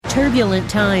Turbulent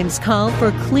times call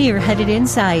for clear-headed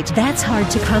insight. That's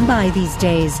hard to come by these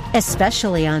days,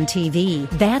 especially on TV.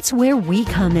 That's where we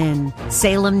come in.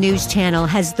 Salem News Channel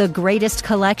has the greatest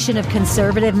collection of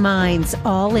conservative minds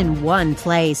all in one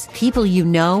place. People you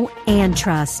know and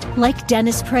trust, like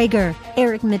Dennis Prager,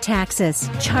 Eric Metaxas,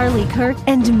 Charlie Kirk,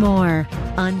 and more.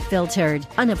 Unfiltered,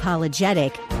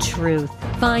 unapologetic truth.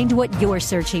 Find what you're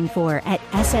searching for at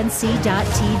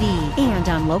snc.tv and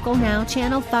on Local Now,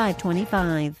 Channel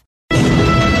 525.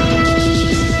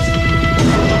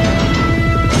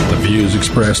 The views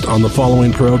expressed on the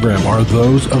following program are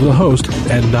those of the host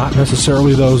and not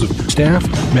necessarily those of staff,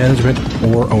 management,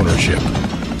 or ownership.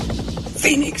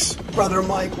 Phoenix, Brother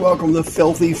Mike, welcome to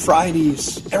Filthy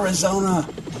Fridays, Arizona,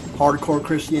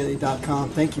 HardcoreChristianity.com.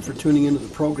 Thank you for tuning into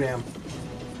the program.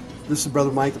 This is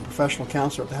Brother Mike, the professional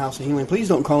counselor at the House of Healing. Please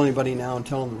don't call anybody now and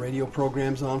tell them the radio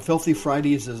program's on. Filthy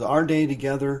Fridays is our day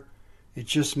together. It's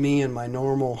just me and my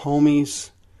normal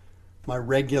homies, my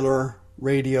regular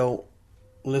radio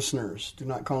listeners. Do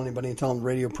not call anybody and tell them the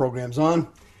radio program's on.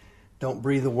 Don't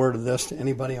breathe a word of this to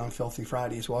anybody on Filthy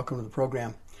Fridays. Welcome to the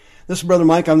program. This is Brother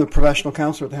Mike. I'm the professional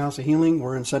counselor at the House of Healing.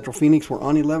 We're in Central Phoenix. We're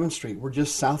on 11th Street. We're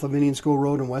just south of Indian School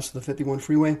Road and west of the 51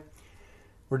 freeway.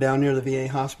 We're down near the VA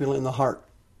hospital in the heart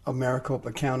of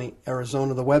Maricopa County,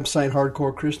 Arizona. The website,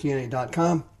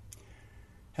 HardcoreChristianity.com,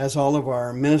 has all of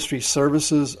our ministry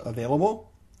services available.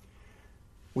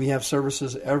 We have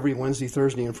services every Wednesday,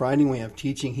 Thursday, and Friday. We have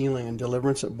teaching, healing, and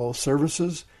deliverance at both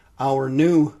services. Our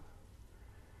new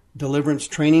deliverance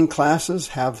training classes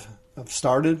have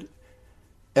started.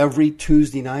 Every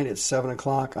Tuesday night at 7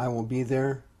 o'clock, I will be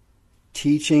there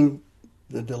teaching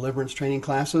the deliverance training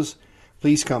classes.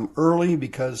 Please come early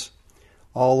because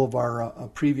all of our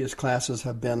previous classes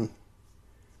have been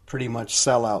pretty much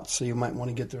sellouts, so you might want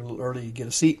to get there a little early to get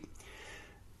a seat.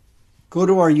 Go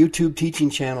to our YouTube teaching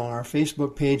channel and our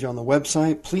Facebook page on the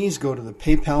website. Please go to the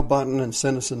PayPal button and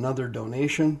send us another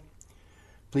donation.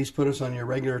 Please put us on your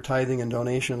regular tithing and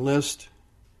donation list.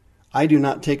 I do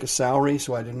not take a salary,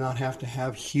 so I do not have to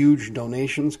have huge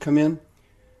donations come in.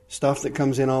 Stuff that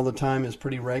comes in all the time is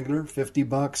pretty regular, $50,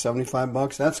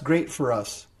 $75. That's great for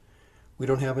us. We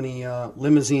don't have any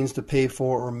limousines to pay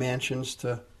for or mansions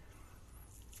to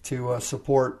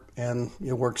support, and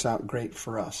it works out great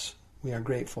for us. We are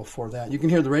grateful for that. You can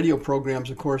hear the radio programs,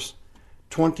 of course,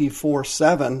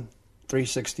 24/7,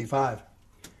 365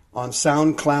 on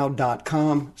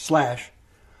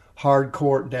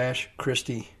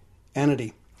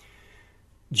SoundCloud.com/hardcore-Christianity.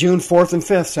 June 4th and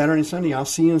 5th, Saturday and Sunday, I'll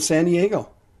see you in San Diego,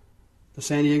 the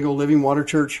San Diego Living Water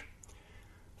Church,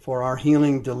 for our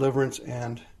healing, deliverance,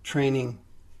 and training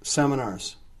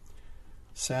seminars.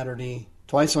 Saturday,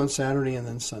 twice on Saturday, and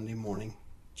then Sunday morning,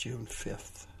 June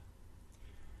 5th.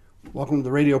 Welcome to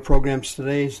the radio programs.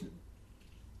 Today's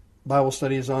Bible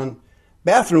study is on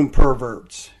bathroom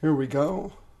perverts. Here we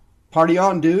go. Party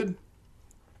on, dude.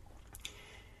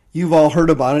 You've all heard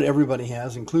about it. Everybody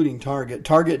has, including Target.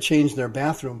 Target changed their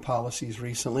bathroom policies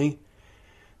recently.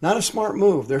 Not a smart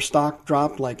move. Their stock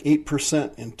dropped like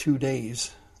 8% in 2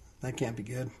 days. That can't be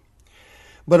good.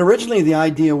 But originally the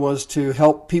idea was to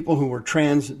help people who were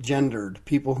transgendered,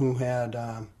 people who had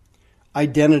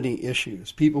identity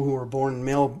issues, people who were born in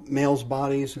males'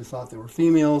 bodies who thought they were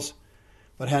females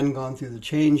but hadn't gone through the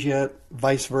change yet,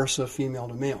 vice versa, female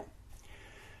to male.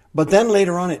 But then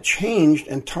later on it changed,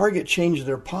 and Target changed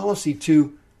their policy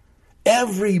to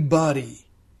everybody.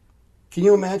 Can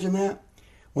you imagine that?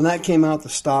 When that came out, the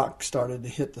stock started to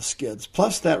hit the skids.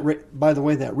 Plus, by the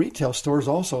way, that retail store is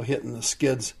also hitting the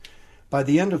skids. By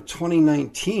the end of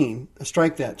 2019,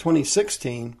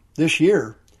 2016, this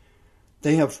year,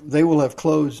 they will have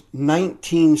closed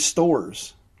 19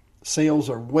 stores. Sales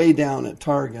are way down at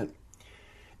Target.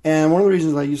 And one of the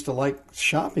reasons I used to like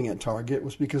shopping at Target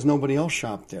was because nobody else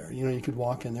shopped there. You know, you could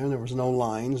walk in there and there was no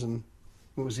lines, and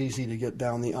it was easy to get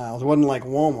down the aisles. It wasn't like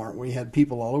Walmart where you had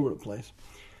people all over the place.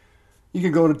 You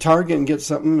could go to Target and get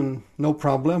something and no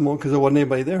problem, because there wasn't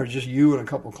anybody there, just you and a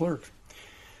couple clerks.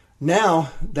 Now,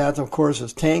 that, of course,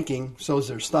 is tanking, so is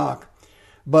their stock.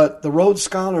 But the Rhodes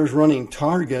Scholars running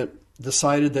Target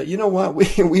decided that, you know what,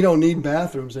 we don't need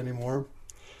bathrooms anymore.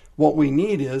 What we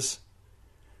need is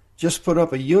just put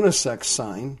up a unisex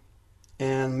sign,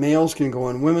 and males can go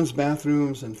in women's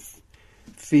bathrooms and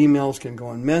females can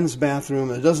go in men's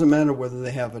bathroom. It doesn't matter whether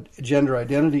they have a gender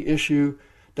identity issue,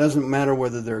 doesn't matter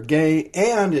whether they're gay,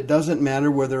 and it doesn't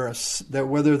matter whether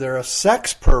they're a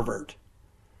sex pervert.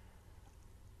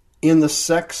 In the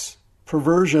sex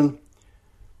perversion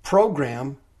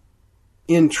program,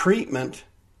 in treatment,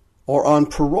 or on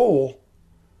parole,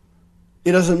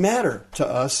 it doesn't matter to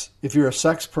us if you're a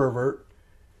sex pervert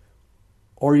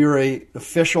or you're an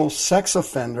official sex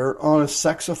offender on a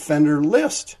sex offender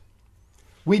list.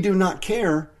 We do not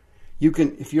care. You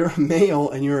can, if you're a male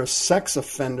and you're a sex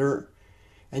offender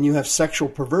and you have sexual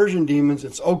perversion demons,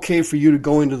 it's okay for you to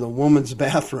go into the woman's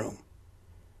bathroom.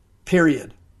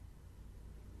 Period.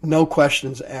 No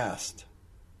questions asked.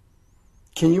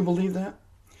 Can you believe that?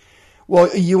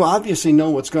 Well, you obviously know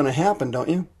what's going to happen, don't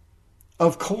you?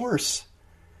 Of course.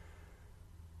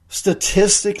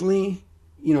 Statistically,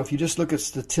 if you just look at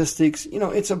statistics,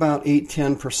 it's about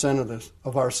 8-10%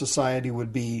 of our society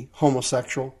would be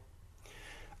homosexual.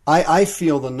 I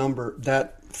feel the number,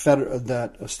 that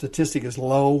statistic is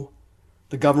low.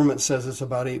 The government says it's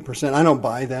about 8%. I don't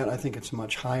buy that. I think it's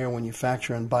much higher when you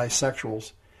factor in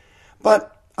bisexuals.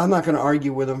 But I'm not going to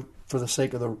argue with them for the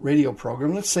sake of the radio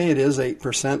program. Let's say it is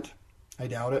 8%. I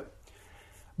doubt it.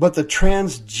 But the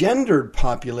transgendered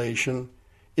population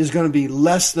is going to be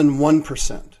less than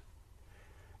 1%.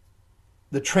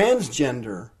 The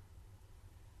transgender,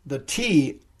 the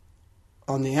T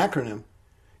on the acronym,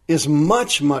 is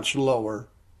much, much lower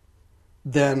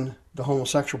than the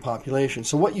homosexual population.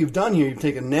 So what you've done here, you've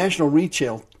taken a national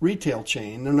retail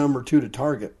chain, they're number 2 to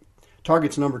Target.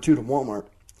 Target's number 2 to Walmart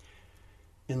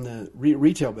in the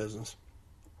retail business.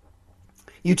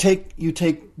 You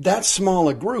take that small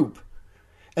a group,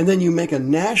 and then you make a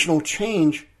national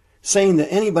change saying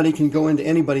that anybody can go into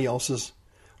anybody else's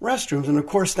restrooms. And of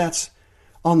course, that's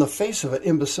on the face of it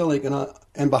imbecilic,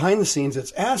 and behind the scenes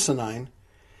it's asinine,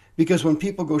 because when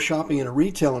people go shopping in a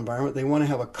retail environment, they want to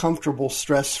have a comfortable,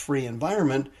 stress-free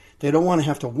environment. They don't want to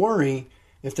have to worry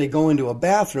if they go into a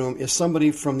bathroom, is somebody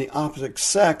from the opposite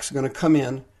sex going to come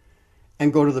in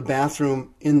and go to the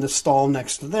bathroom in the stall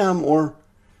next to them, or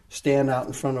stand out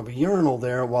in front of a urinal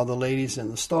there while the lady's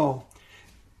in the stall.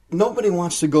 Nobody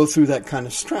wants to go through that kind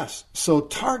of stress. So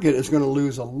Target is going to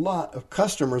lose a lot of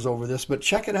customers over this, but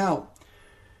check it out.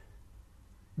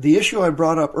 The issue I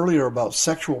brought up earlier about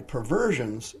sexual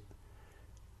perversions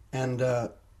and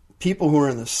people who are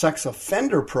in the sex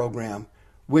offender program,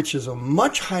 which is a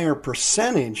much higher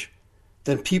percentage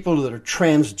than people that are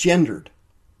transgendered.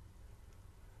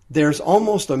 There's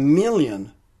almost 1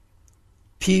 million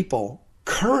people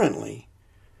currently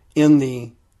in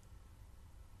the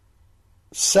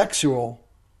sexual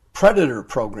predator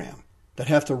program that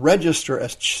have to register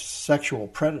as sexual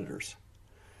predators.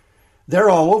 They're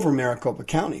all over Maricopa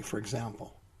County, for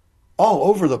example. All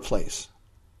over the place.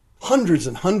 Hundreds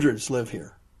and hundreds live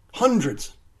here.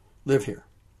 Hundreds live here.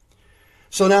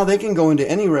 So now they can go into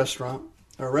any restaurant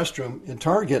or restroom in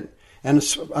Target, and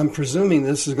I'm presuming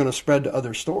this is going to spread to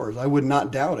other stores. I would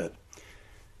not doubt it.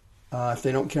 If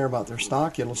they don't care about their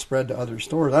stock, it'll spread to other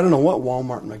stores. I don't know what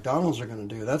Walmart and McDonald's are going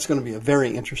to do. That's going to be a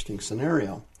very interesting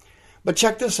scenario. But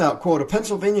check this out. Quote, a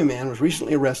Pennsylvania man was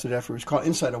recently arrested after he was caught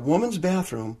inside a woman's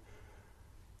bathroom,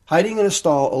 hiding in a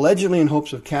stall, allegedly in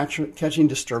hopes of catching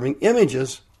disturbing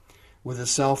images with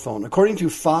his cell phone. According to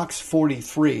Fox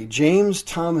 43, James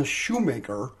Thomas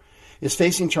Shoemaker is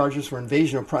facing charges for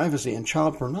invasion of privacy and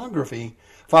child pornography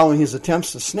following his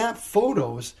attempts to snap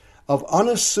photos of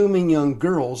unassuming young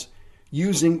girls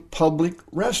using public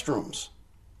restrooms.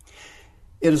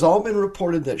 It has all been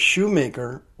reported that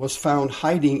Shoemaker was found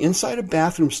hiding inside a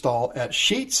bathroom stall at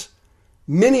Sheetz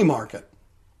Mini Market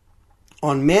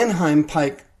on Manheim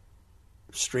Pike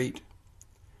Street.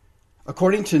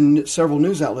 According to several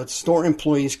news outlets, store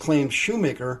employees claimed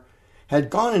Shoemaker had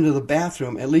gone into the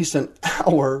bathroom at least an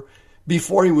hour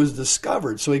before he was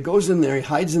discovered. So he goes in there, he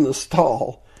hides in the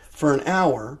stall for an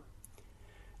hour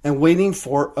and waiting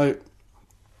for a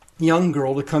young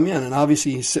girl to come in. And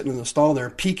obviously he's sitting in the stall there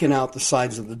peeking out the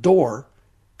sides of the door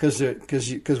because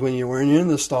when you're in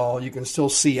the stall, you can still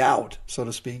see out, so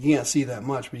to speak. You can't see that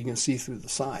much, but you can see through the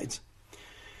sides.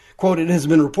 Quote, it has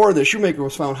been reported that Shoemaker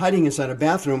was found hiding inside a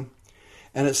bathroom,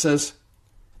 and it says,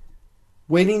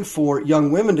 waiting for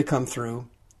young women to come through.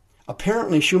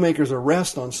 Apparently, Shoemaker's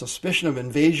arrest on suspicion of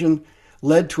invasion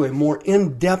led to a more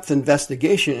in-depth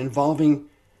investigation involving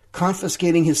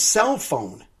confiscating his cell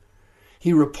phone.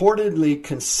 He reportedly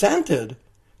consented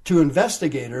to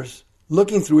investigators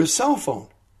looking through his cell phone.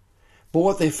 But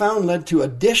what they found led to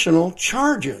additional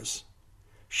charges.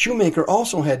 Shoemaker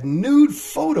also had nude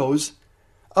photos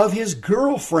of his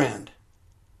girlfriend.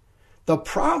 The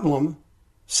problem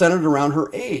centered around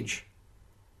her age.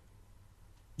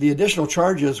 The additional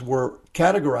charges were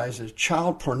categorized as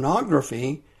child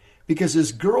pornography because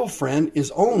his girlfriend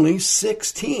is only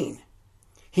 16.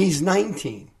 He's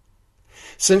 19.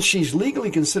 Since she's legally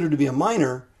considered to be a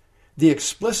minor, the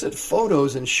explicit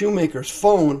photos in Shoemaker's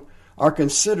phone are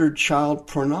considered child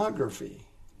pornography.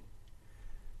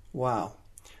 Wow.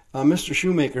 Mr.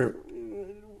 Shoemaker,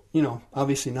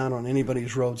 obviously not on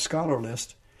anybody's Rhodes Scholar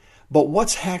list. But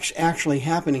what's actually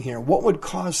happening here? What would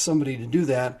cause somebody to do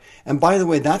that? And by the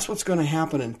way, that's what's going to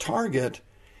happen in Target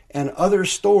and other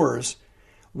stores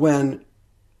when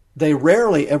they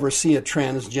rarely ever see a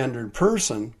transgendered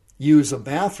person use a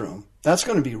bathroom. That's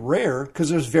going to be rare because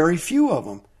there's very few of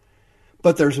them.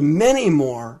 But there's many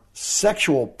more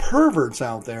sexual perverts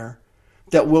out there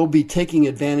that will be taking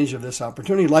advantage of this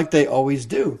opportunity like they always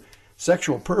do.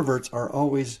 Sexual perverts are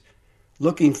always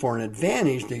looking for an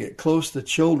advantage to get close to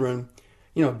children,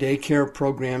 daycare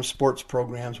programs, sports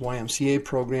programs, YMCA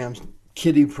programs,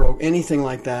 anything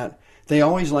like that. They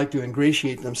always like to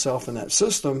ingratiate themselves in that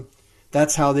system.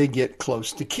 That's how they get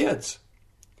close to kids.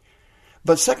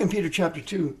 But 2 Peter chapter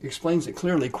 2 explains it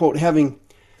clearly. Quote,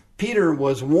 Peter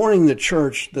was warning the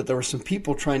church that there were some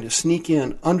people trying to sneak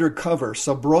in undercover,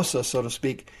 sub rosa, so to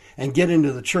speak, and get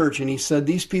into the church. And he said,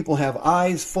 these people have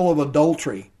eyes full of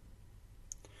adultery.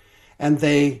 And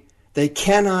they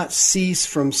cannot cease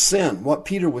from sin. What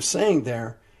Peter was saying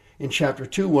there in chapter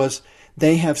 2 was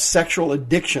they have sexual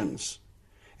addictions.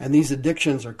 And these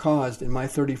addictions are caused, in my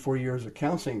 34 years of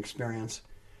counseling experience,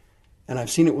 and I've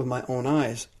seen it with my own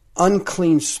eyes,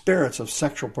 unclean spirits of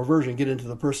sexual perversion get into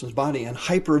the person's body and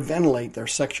hyperventilate their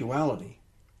sexuality.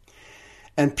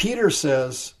 And Peter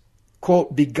says,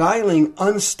 quote, beguiling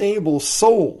unstable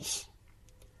souls.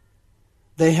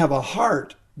 They have a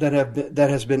heart that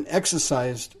has been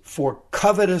exercised for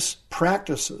covetous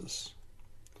practices.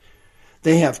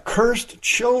 They have cursed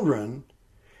children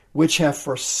which have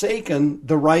forsaken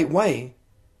the right way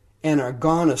and are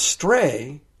gone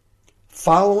astray,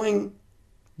 following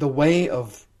the way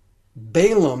of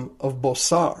Balaam of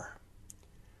Bosar.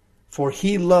 For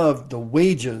he loved the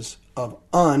wages of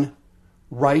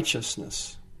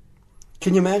unrighteousness.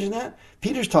 Can you imagine that?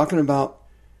 Peter's talking about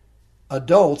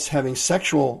adults having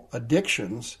sexual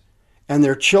addictions and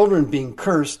their children being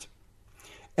cursed.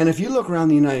 And if you look around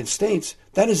the United States,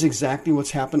 that is exactly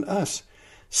what's happened to us.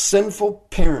 Sinful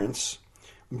parents,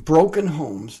 broken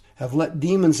homes, have let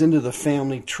demons into the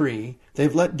family tree.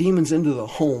 They've let demons into the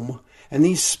home. And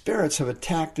these spirits have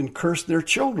attacked and cursed their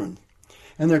children.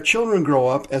 And their children grow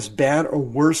up as bad or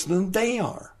worse than they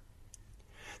are.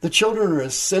 The children are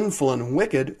as sinful and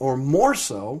wicked, or more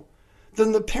so,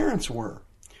 than the parents were.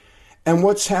 And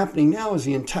what's happening now is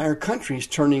the entire country is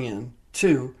turning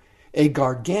into a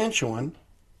gargantuan,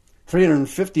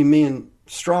 350 million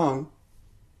strong,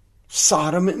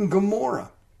 Sodom and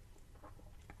Gomorrah.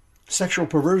 Sexual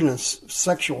perversion and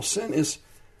sexual sin is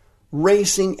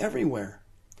racing everywhere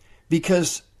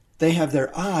because they have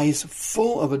their eyes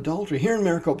full of adultery. Here in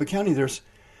Maricopa County, there's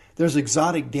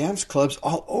exotic dance clubs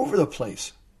all over the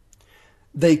place.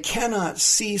 They cannot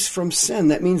cease from sin.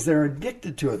 That means they're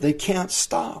addicted to it. They can't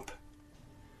stop.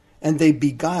 And they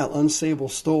beguile unsaved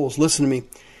souls. Listen to me.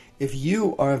 If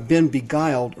you have been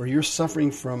beguiled, or you're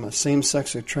suffering from a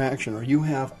same-sex attraction, or you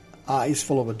have eyes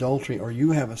full of adultery, or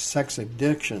you have a sex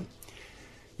addiction,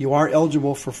 you are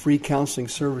eligible for free counseling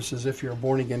services if you're a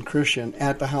born-again Christian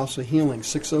at the House of Healing,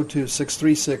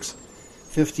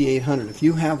 602-636-5800. If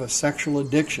you have a sexual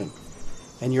addiction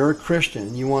and you're a Christian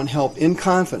and you want help in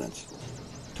confidence,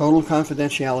 total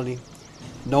confidentiality,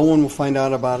 no one will find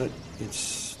out about it.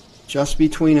 It's just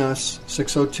between us,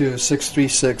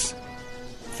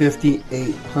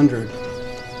 602-636-5800.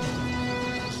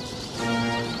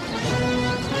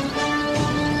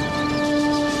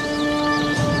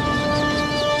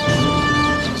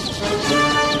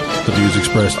 The views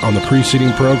expressed on the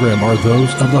preceding program are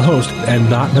those of the host and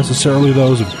not necessarily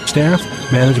those of staff,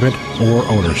 management, or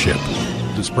ownership.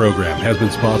 This program has been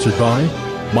sponsored by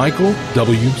Michael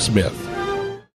W. Smith.